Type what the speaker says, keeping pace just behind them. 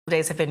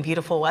Days have been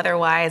beautiful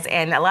weather-wise,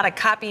 and a lot of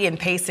copy and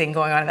pasting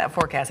going on in that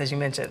forecast, as you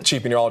mentioned.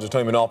 Chief Meteorologist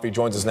Tony Manolfi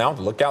joins us now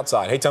to look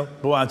outside. Hey, Tony.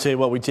 Well, I'll tell you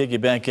what, we take you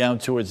back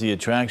out towards the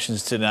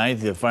attractions tonight.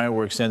 The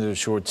fireworks ended a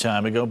short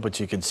time ago, but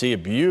you can see a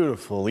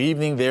beautiful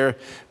evening there.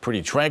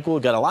 Pretty tranquil.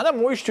 Got a lot of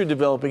moisture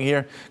developing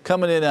here,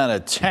 coming in out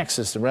of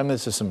Texas. The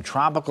remnants of some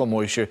tropical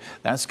moisture.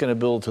 That's going to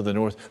build to the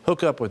north,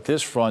 hook up with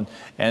this front,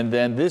 and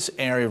then this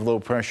area of low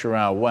pressure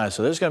out west.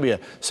 So there's going to be a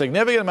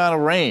significant amount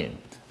of rain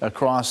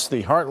across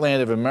the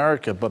heartland of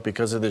America, but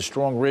because of this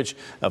strong ridge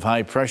of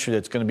high pressure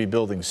that's going to be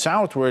building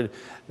southward,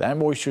 that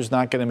moisture is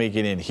not going to make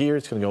it in here.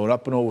 It's going to go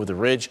up and over the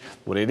ridge.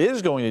 What it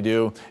is going to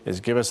do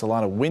is give us a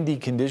lot of windy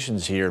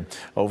conditions here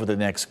over the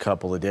next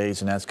couple of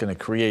days, and that's going to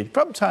create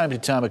from time to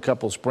time a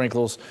couple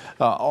sprinkles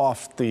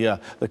off the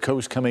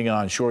coast coming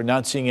on shore.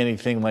 Not seeing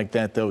anything like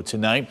that though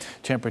tonight.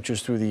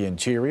 Temperatures through the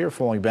interior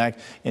falling back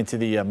into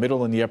the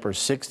middle and the upper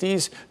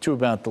 60s to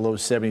about the low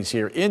 70s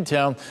here in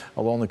town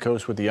along the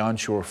coast with the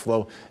onshore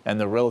flow and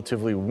the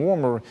relatively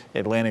warmer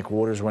Atlantic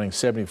waters running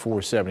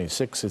 74,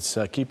 76. It's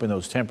keeping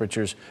those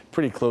temperatures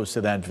pretty close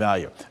to that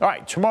value. All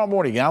right, tomorrow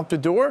morning out the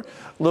door,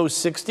 low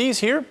 60s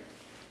here.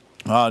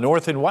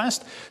 North and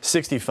west,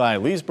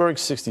 65 Leesburg,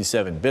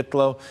 67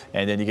 Bitlow,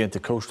 and then you get into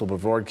coastal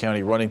Brevard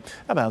County running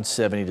about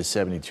 70 to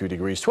 72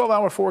 degrees.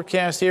 12-hour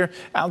forecast here,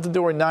 out the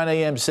door 9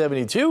 a.m.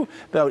 72,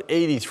 about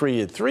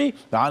 83 at 3,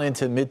 on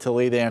into mid to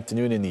late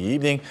afternoon in the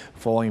evening,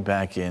 falling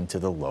back into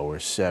the lower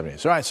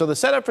 70s. All right, so the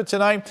setup for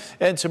tonight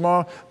and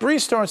tomorrow,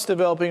 breeze starts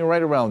developing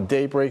right around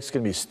daybreak. It's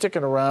going to be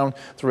sticking around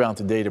throughout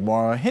the day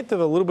tomorrow. A hint of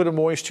a little bit of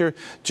moisture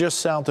just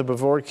south of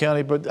Brevard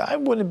County, but I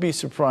wouldn't be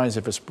surprised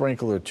if a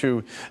sprinkle or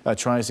two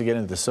tries to get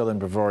into the southern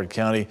Brevard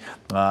County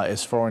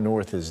as far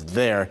north as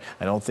there.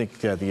 I don't think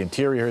the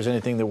interior has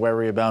anything to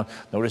worry about.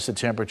 Notice the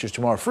temperatures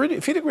tomorrow.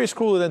 A few degrees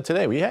cooler than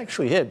today. We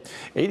actually hit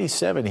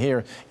 87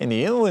 here in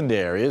the inland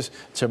areas.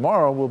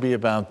 Tomorrow will be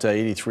about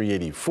 83,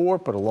 84,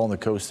 but along the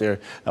coast there,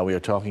 we are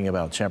talking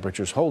about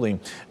temperatures holding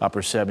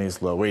upper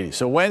 70s, low 80s.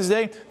 So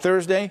Wednesday,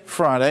 Thursday,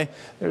 Friday,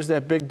 there's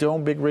that big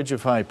dome, big ridge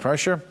of high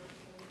pressure.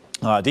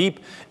 Deep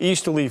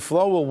easterly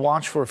flow. Will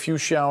watch for a few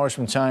showers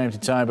from time to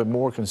time, but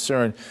more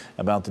concerned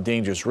about the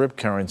dangerous rip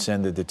currents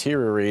and the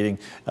deteriorating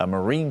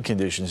marine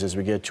conditions as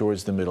we get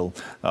towards the middle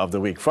of the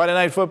week. Friday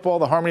night football,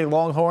 the Harmony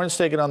Longhorns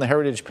taking on the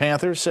Heritage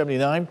Panthers,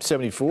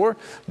 79-74.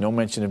 No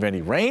mention of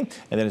any rain.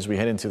 And then as we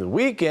head into the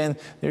weekend,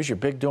 there's your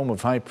big dome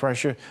of high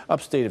pressure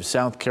upstate of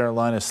South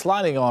Carolina,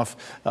 sliding off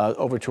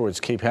over towards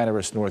Cape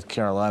Hatteras, North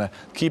Carolina,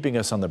 keeping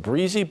us on the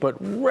breezy but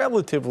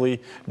relatively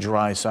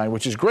dry side,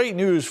 which is great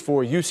news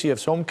for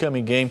UCF's homecoming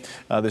game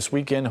this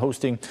weekend,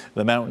 hosting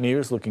the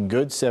Mountaineers. Looking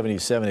good,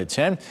 77 at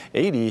 10,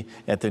 80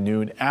 at the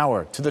noon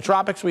hour. To the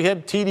tropics we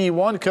head.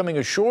 TD1 coming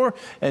ashore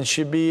and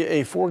should be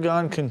a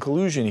foregone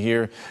conclusion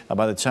here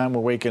by the time we're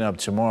waking up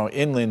tomorrow,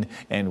 inland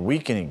and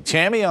weakening.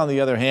 Tammy, on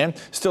the other hand,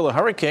 still a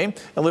hurricane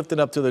and lifted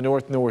up to the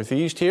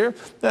north-northeast here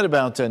at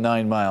about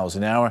 9 miles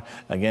an hour.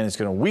 Again, it's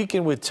going to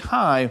weaken with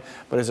time,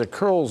 but as it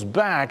curls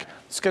back,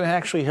 it's going to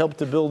actually help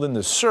to build in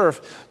the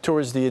surf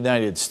towards the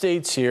United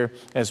States here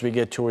as we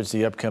get towards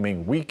the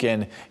upcoming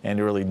weekend and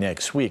early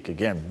next week.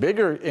 Again,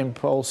 bigger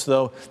impulse,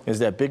 though, is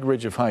that big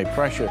ridge of high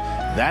pressure.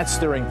 That's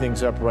stirring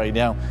things up right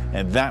now,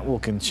 and that will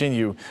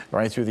continue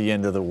right through the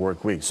end of the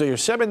work week. So your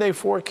 7-day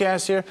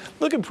forecast here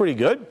looking pretty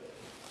good.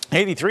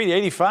 83 to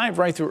 85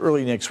 right through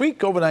early next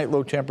week. Overnight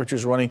low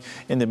temperatures running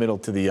in the middle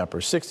to the upper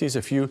 60s.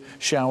 A few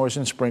showers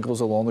and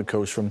sprinkles along the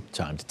coast from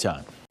time to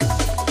time.